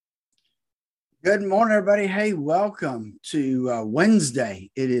Good morning, everybody. Hey, welcome to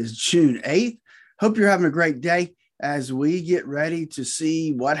Wednesday. It is June 8th. Hope you're having a great day as we get ready to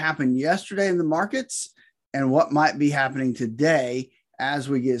see what happened yesterday in the markets and what might be happening today as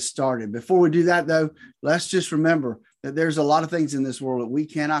we get started. Before we do that, though, let's just remember that there's a lot of things in this world that we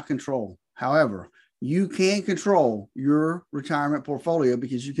cannot control. However, you can control your retirement portfolio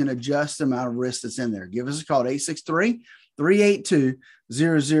because you can adjust the amount of risk that's in there. Give us a call at 863-382-0037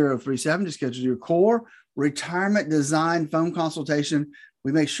 to schedule your core retirement design phone consultation.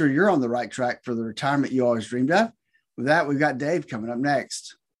 We make sure you're on the right track for the retirement you always dreamed of. With that, we've got Dave coming up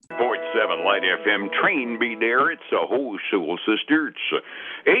next. 0.7 Light FM train be there. It's a whole soul sister. It's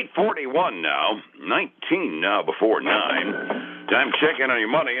 8:41 now, 19 now before 9. Time to check in on your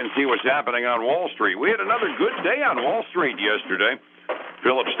money and see what's happening on Wall Street. We had another good day on Wall Street yesterday.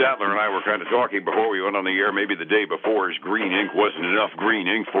 Phillip and I were kind of talking before we went on the air. Maybe the day before's green ink wasn't enough green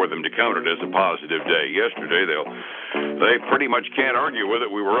ink for them to count it as a positive day. Yesterday, they pretty much can't argue with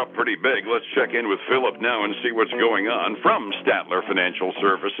it. We were up pretty big. Let's check in with Phillip now and see what's going on from Statler Financial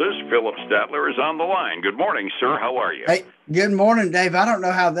Services. Phillip Statler is on the line. Good morning, sir. How are you? Hey, good morning, Dave. I don't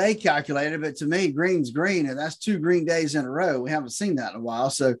know how they calculate it, but to me, green's green, and that's 2 green days in a row. We haven't seen that in a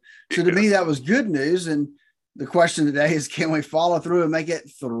while. So to me, that was good news. And the question today is, can we follow through and make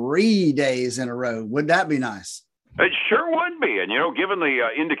it 3 days in a row? Would that be nice? It sure would be. And, given the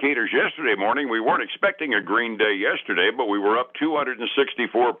indicators yesterday morning, we weren't expecting a green day yesterday, but we were up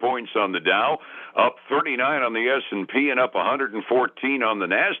 264 points on the Dow, up 39 on the S&P, and up 114 on the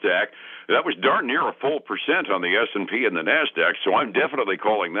NASDAQ. That was darn near a full percent on the S&P and the NASDAQ, so I'm definitely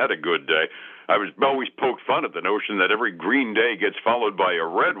calling that a good day. I was always poked fun at the notion that every green day gets followed by a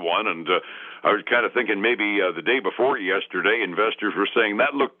red one, and I was kind of thinking maybe the day before yesterday, investors were saying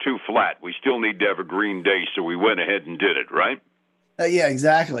that looked too flat. We still need to have a green day, so we went ahead and did it, right? Yeah,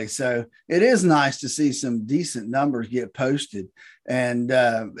 exactly. So it is nice to see some decent numbers get posted. And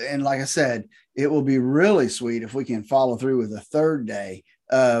like I said, it will be really sweet if we can follow through with a third day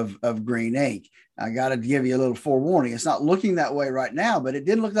of green ink. I got to give you a little forewarning. It's not looking that way right now, but it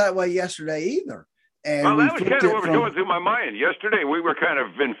didn't look that way yesterday either. And well, that was kind of what was going through my mind. Yesterday, we were kind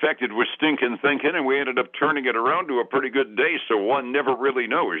of infected with stinking thinking, and we ended up turning it around to a pretty good day, so one never really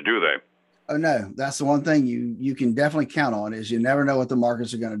knows, do they? Oh, no. That's the one thing you can definitely count on is you never know what the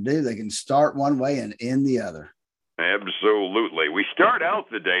markets are going to do. They can start one way and end the other. Absolutely. We start out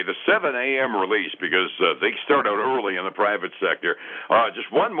the day, the 7 a.m. release, because they start out early in the private sector. Just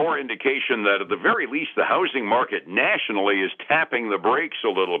one more indication that at the very least the housing market nationally is tapping the brakes a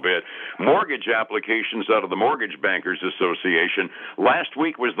little bit. Mortgage applications out of the Mortgage Bankers Association last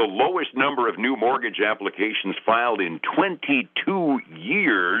week was the lowest number of new mortgage applications filed in 22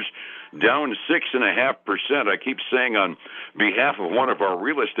 years. Down 6.5%. I keep saying on behalf of one of our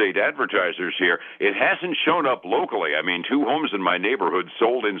real estate advertisers here, it hasn't shown up locally. I mean, 2 homes in my neighborhood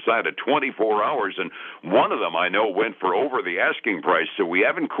sold inside of 24 hours, and one of them I know went for over the asking price, so we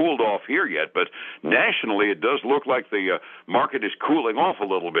haven't cooled off here yet, but nationally it does look like the market is cooling off a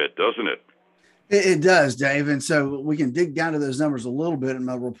little bit, doesn't it? It does, Dave. And so we can dig down to those numbers a little bit. And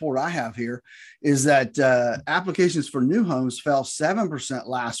the report I have here is that applications for new homes fell 7%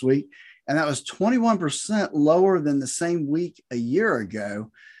 last week. And that was 21% lower than the same week a year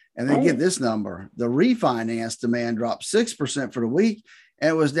ago. And then get this number. The refinance demand dropped 6% for the week. And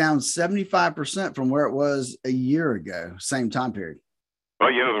it was down 75% from where it was a year ago, same time period. Well,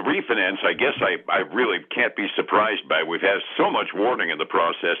 the refinance, I guess I really can't be surprised by. We've had so much warning in the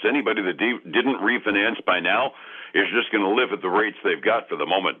process. Anybody that didn't refinance by now is just going to live at the rates they've got for the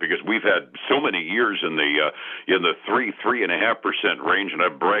moment, because we've had so many years in the 3.5% range, and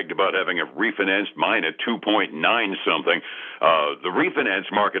I've bragged about having refinanced mine at 2.9 something. The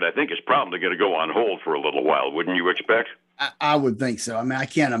refinance market, I think, is probably going to go on hold for a little while. Wouldn't you expect? I would think so. I mean, I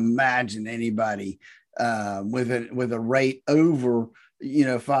can't imagine anybody with a rate over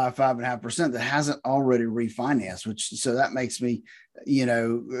 5.5% that hasn't already refinanced, so that makes me,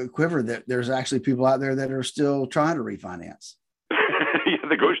 quiver that there's actually people out there that are still trying to refinance. Yeah,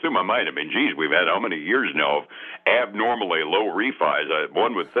 that goes through my mind. I mean, geez, we've had how many years now of abnormally low refis,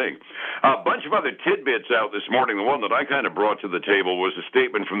 one would think. A bunch of other tidbits out this morning. The one that I kind of brought to the table was a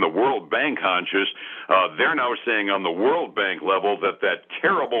statement from the World Bank conscious. They're now saying on the World Bank level that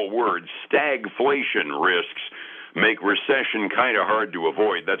terrible word, stagflation, risks make recession kind of hard to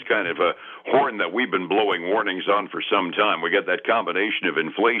avoid. That's kind of a horn that we've been blowing warnings on for some time. We got that combination of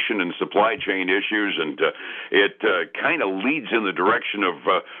inflation and supply chain issues, and it kind of leads in the direction of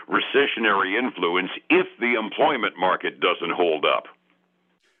recessionary influence if the employment market doesn't hold up.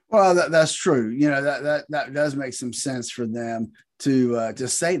 Well, that's true. That does make some sense for them to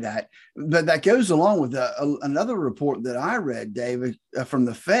say that. But that goes along with another report that I read, David, from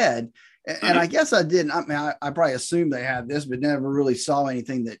the Fed. And I guess I didn't. I mean, I probably assumed they had this, but never really saw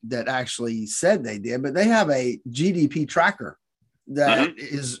anything that actually said they did. But they have a GDP tracker that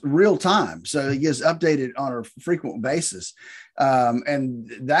is real time, so it gets updated on a frequent basis.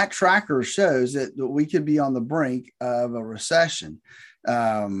 And that tracker shows that we could be on the brink of a recession,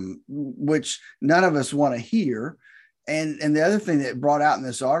 which none of us want to hear. And the other thing that brought out in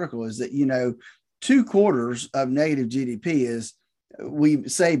this article is that, 2 quarters of negative GDP is, we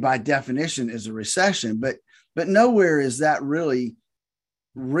say by definition, is a recession, but nowhere is that really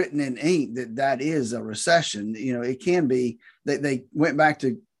written in ink that is a recession. It can be that they went back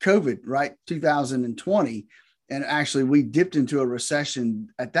to COVID, right? 2020. And actually we dipped into a recession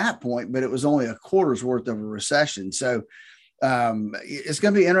at that point, but it was only a quarter's worth of a recession. So it's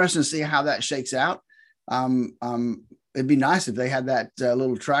going to be interesting to see how that shakes out. It'd be nice if they had that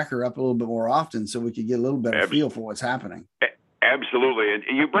little tracker up a little bit more often so we could get a little better feel for what's happening. Absolutely. And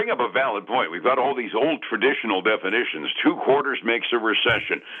you bring up a valid point. We've got all these old traditional definitions. 2 quarters makes a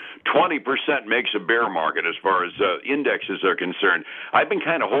recession. 20% makes a bear market as far as indexes are concerned. I've been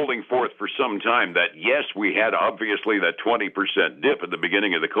kind of holding forth for some time that, yes, we had obviously that 20% dip at the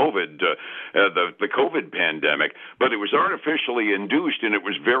beginning of the COVID pandemic, but it was artificially induced and it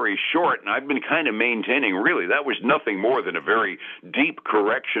was very short. And I've been kind of maintaining, really, that was nothing more than a very deep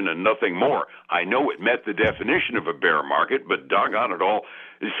correction and nothing more. I know it met the definition of a bear market, but doggone it all,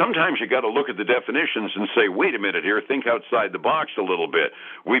 sometimes you got to look at the definitions and say, wait a minute here, think outside the box a little bit.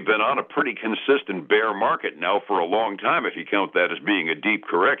 We've been on a pretty consistent bear market now for a long time, if you count that as being a deep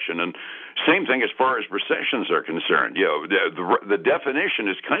correction. And same thing as far as recessions are concerned. The definition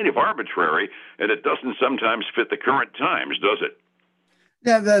is kind of arbitrary, and it doesn't sometimes fit the current times, does it?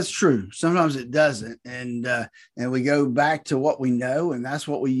 Yeah, that's true. Sometimes it doesn't. And we go back to what we know, and that's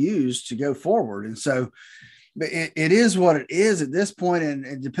what we use to go forward. And so, but it is what it is at this point, and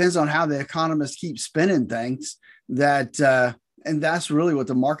it depends on how the economists keep spinning things. And that's really what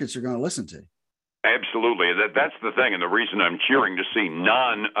the markets are going to listen to. Absolutely, that's the thing, and the reason I'm cheering to see a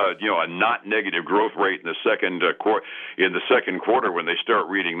not negative growth rate in the second quarter when they start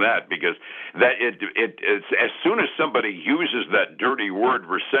reading that, because it's as soon as somebody uses that dirty word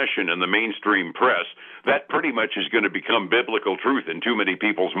recession in the mainstream press, that pretty much is going to become biblical truth in too many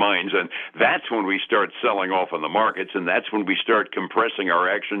people's minds, and that's when we start selling off on the markets, and that's when we start compressing our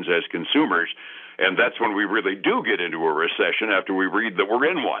actions as consumers, and that's when we really do get into a recession after we read that we're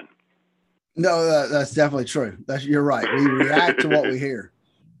in one. No, that's definitely true. You're right. We react to what we hear.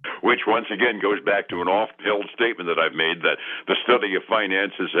 Which, once again, goes back to an oft-held statement that I've made, that the study of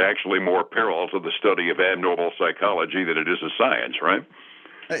finance is actually more parallel to the study of abnormal psychology than it is a science, right?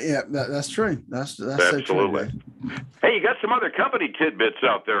 Yeah, that's true. That's absolutely. So true, hey, you got some other company tidbits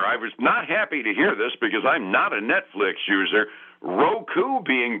out there. I was not happy to hear this because I'm not a Netflix user. Roku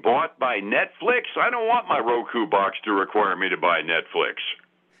being bought by Netflix? I don't want my Roku box to require me to buy Netflix.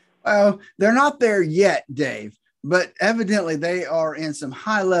 They're not there yet, Dave, but evidently they are in some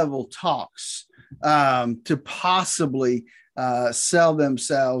high-level talks to possibly sell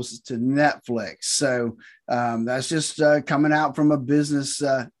themselves to Netflix. So that's just coming out from a Business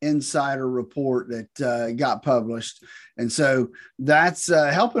Insider report that got published. And so that's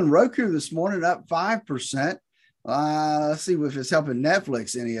helping Roku this morning up 5%. Let's see if it's helping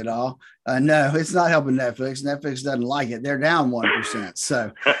Netflix any at all. No, it's not helping Netflix. Netflix doesn't like it. They're down 1%.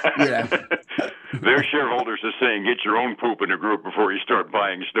 So, Their shareholders are saying, get your own poop in a group before you start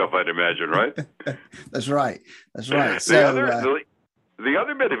buying stuff, I'd imagine, right? That's right. That's right. The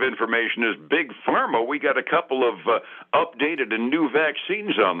other bit of information is Big Pharma. We got a couple of updated and new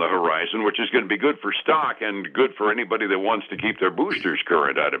vaccines on the horizon, which is going to be good for stock and good for anybody that wants to keep their boosters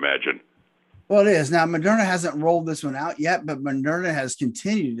current, I'd imagine. Well, it is. Now, Moderna hasn't rolled this one out yet, but Moderna has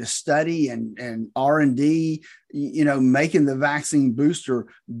continued to study and R&D, making the vaccine booster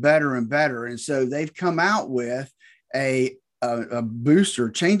better and better. And so they've come out with a booster,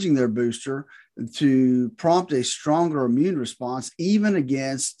 changing their booster to prompt a stronger immune response, even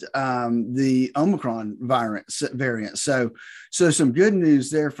against the Omicron variant. So some good news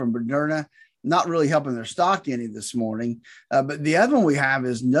there from Moderna. Not really helping their stock any this morning. But the other one we have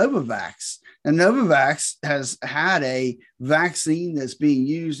is Novavax. And Novavax has had a vaccine that's being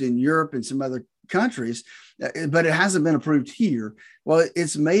used in Europe and some other countries, but it hasn't been approved here. Well,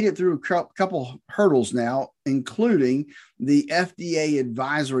 it's made it through a couple hurdles now, including the FDA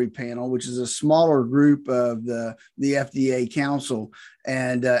advisory panel, which is a smaller group of the FDA council.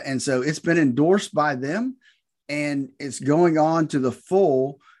 And so it's been endorsed by them, and it's going on to the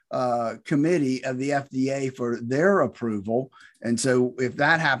full committee of the FDA for their approval. And so if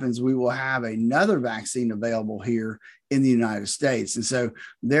that happens, we will have another vaccine available here in the United States. And so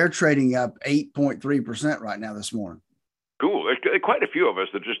they're trading up 8.3% right now this morning. Cool. There's quite a few of us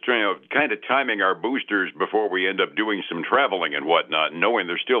that just kind of timing our boosters before we end up doing some traveling and whatnot, knowing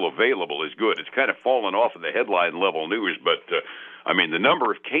they're still available is good. It's kind of fallen off of the headline level news, but I mean, the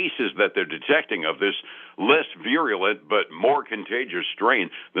number of cases that they're detecting of this less virulent but more contagious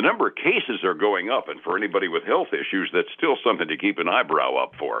strain, the number of cases are going up. And for anybody with health issues, that's still something to keep an eyebrow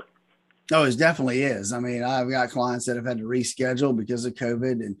up for. Oh, it definitely is. I mean, I've got clients that have had to reschedule because of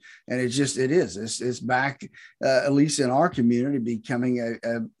COVID, and it's back, at least in our community, becoming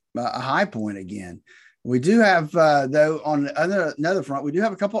a high point again. We do have, though, on another front, we do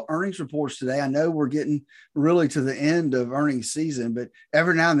have a couple of earnings reports today. I know we're getting really to the end of earnings season, but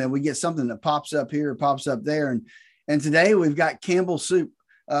every now and then we get something that pops up here, pops up there, and today we've got Campbell Soup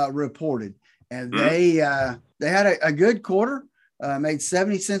reported, and they had a good quarter. Made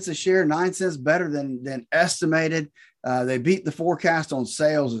 70 cents a share, 9 cents better than estimated. They beat the forecast on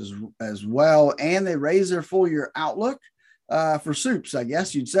sales as well, and they raised their full year outlook for soups, I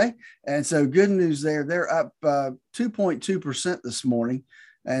guess you'd say. And so good news there. They're up 2.2% this morning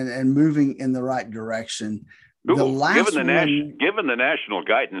and moving in the right direction. Given the national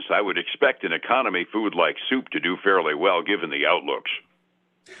guidance, I would expect an economy food like soup to do fairly well, given the outlooks.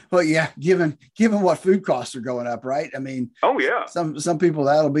 Well, yeah, given what food costs are going up, right? I mean, oh yeah, some people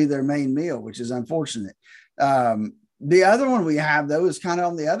that'll be their main meal, which is unfortunate. The other one we have, though, is kind of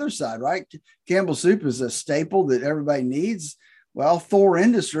on the other side, right? Campbell Soup is a staple that everybody needs. Well, Thor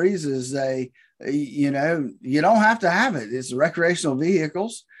Industries is you don't have to have it. It's recreational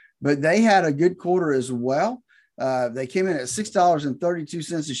vehicles, but they had a good quarter as well. They came in at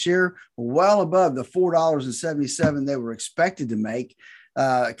 $6.32 a share, well above the $4.77 they were expected to make.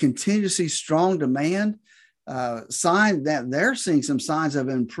 Continue to see strong demand, sign that they're seeing some signs of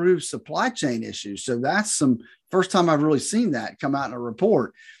improved supply chain issues. So that's some first time I've really seen that come out in a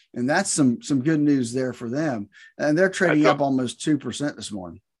report. And that's some good news there for them. And they're trading up almost 2% this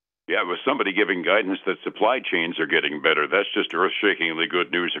morning. Yeah, with somebody giving guidance that supply chains are getting better, that's just earth-shakingly good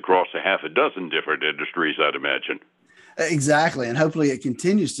news across a half a dozen different industries, I'd imagine. Exactly. And hopefully it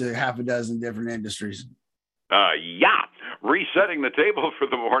continues to half a dozen different industries. Yeah. Resetting the table for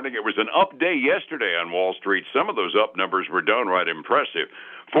the morning. It was an up day yesterday on Wall Street. Some of those up numbers were downright impressive.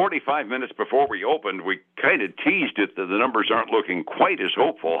 45 minutes before we opened, we kind of teased it that the numbers aren't looking quite as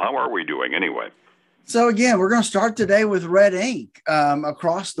hopeful. How are we doing anyway? So again, we're going to start today with red ink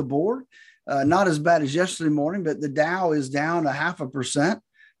across the board. Not as bad as yesterday morning, but the Dow is down 0.5%.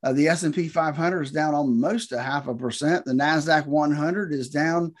 The S&P 500 is down almost 0.5%. The NASDAQ 100 is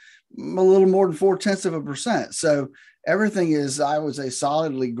down a little more than 0.4%. So everything is, I would say,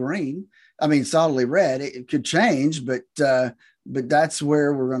 solidly red. It could change, but that's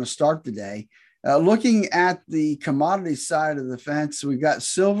where we're going to start today. Looking at the commodity side of the fence, we've got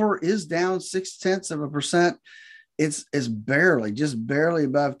silver is down 0.6%. It's barely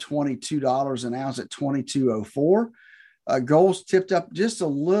above $22 an ounce at $22.04. Gold's tipped up just a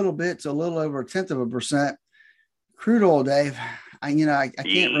little bit to a little over 0.1%. Crude oil, Dave, I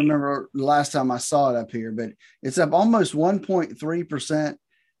can't remember the last time I saw it up here, but it's up almost 1.3%.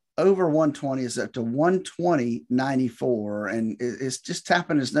 Over 120 is up to 120.94, and it's just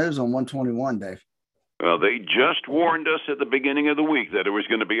tapping its nose on 121, Dave. Well, they just warned us at the beginning of the week that it was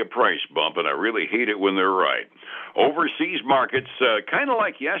going to be a price bump, and I really hate it when they're right. Overseas markets, kind of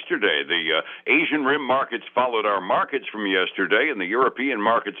like yesterday. The Asian Rim markets followed our markets from yesterday, and the European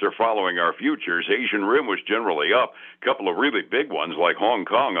markets are following our futures. Asian Rim was generally up. A couple of really big ones, like Hong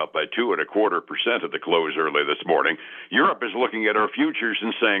Kong, up by 2.25% at the close early this morning. Europe is looking at our futures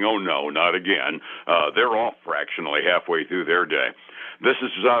and saying, oh, no, not again. They're off fractionally halfway through their day. This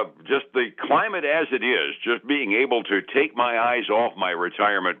is just the climate as it is, just being able to take my eyes off my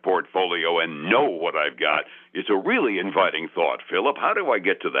retirement portfolio and know what I've got. It's a really inviting thought. Phillip, how do I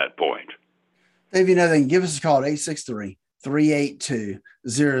get to that point? Dave, they can give us a call at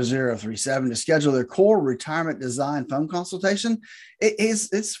 863-382-0037 to schedule their core retirement design phone consultation.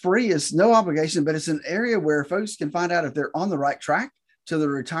 It's free. It's no obligation, but it's an area where folks can find out if they're on the right track to the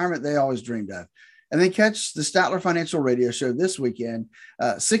retirement they always dreamed of. And then catch the Statler Financial Radio Show this weekend,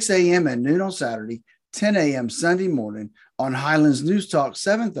 6 a.m. and noon on Saturday, 10 a.m. Sunday morning on Highlands News Talk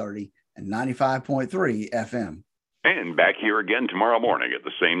 730 and 95.3 FM. And back here again tomorrow morning at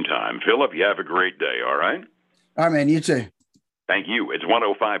the same time. Phillip, you have a great day, all right? All right, man, you too. Thank you. It's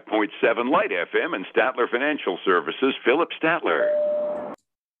 105.7 Light FM and Statler Financial Services, Phillip Statler.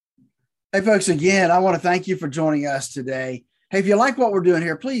 Hey, folks, again, I want to thank you for joining us today. Hey, if you like what we're doing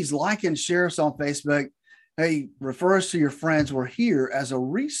here, please like and share us on Facebook. Hey, refer us to your friends. We're here as a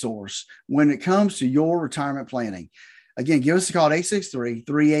resource when it comes to your retirement planning. Again, give us a call at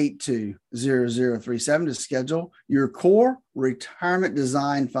 863-382-0037 to schedule your core retirement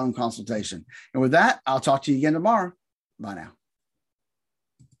design phone consultation. And with that, I'll talk to you again tomorrow. Bye now.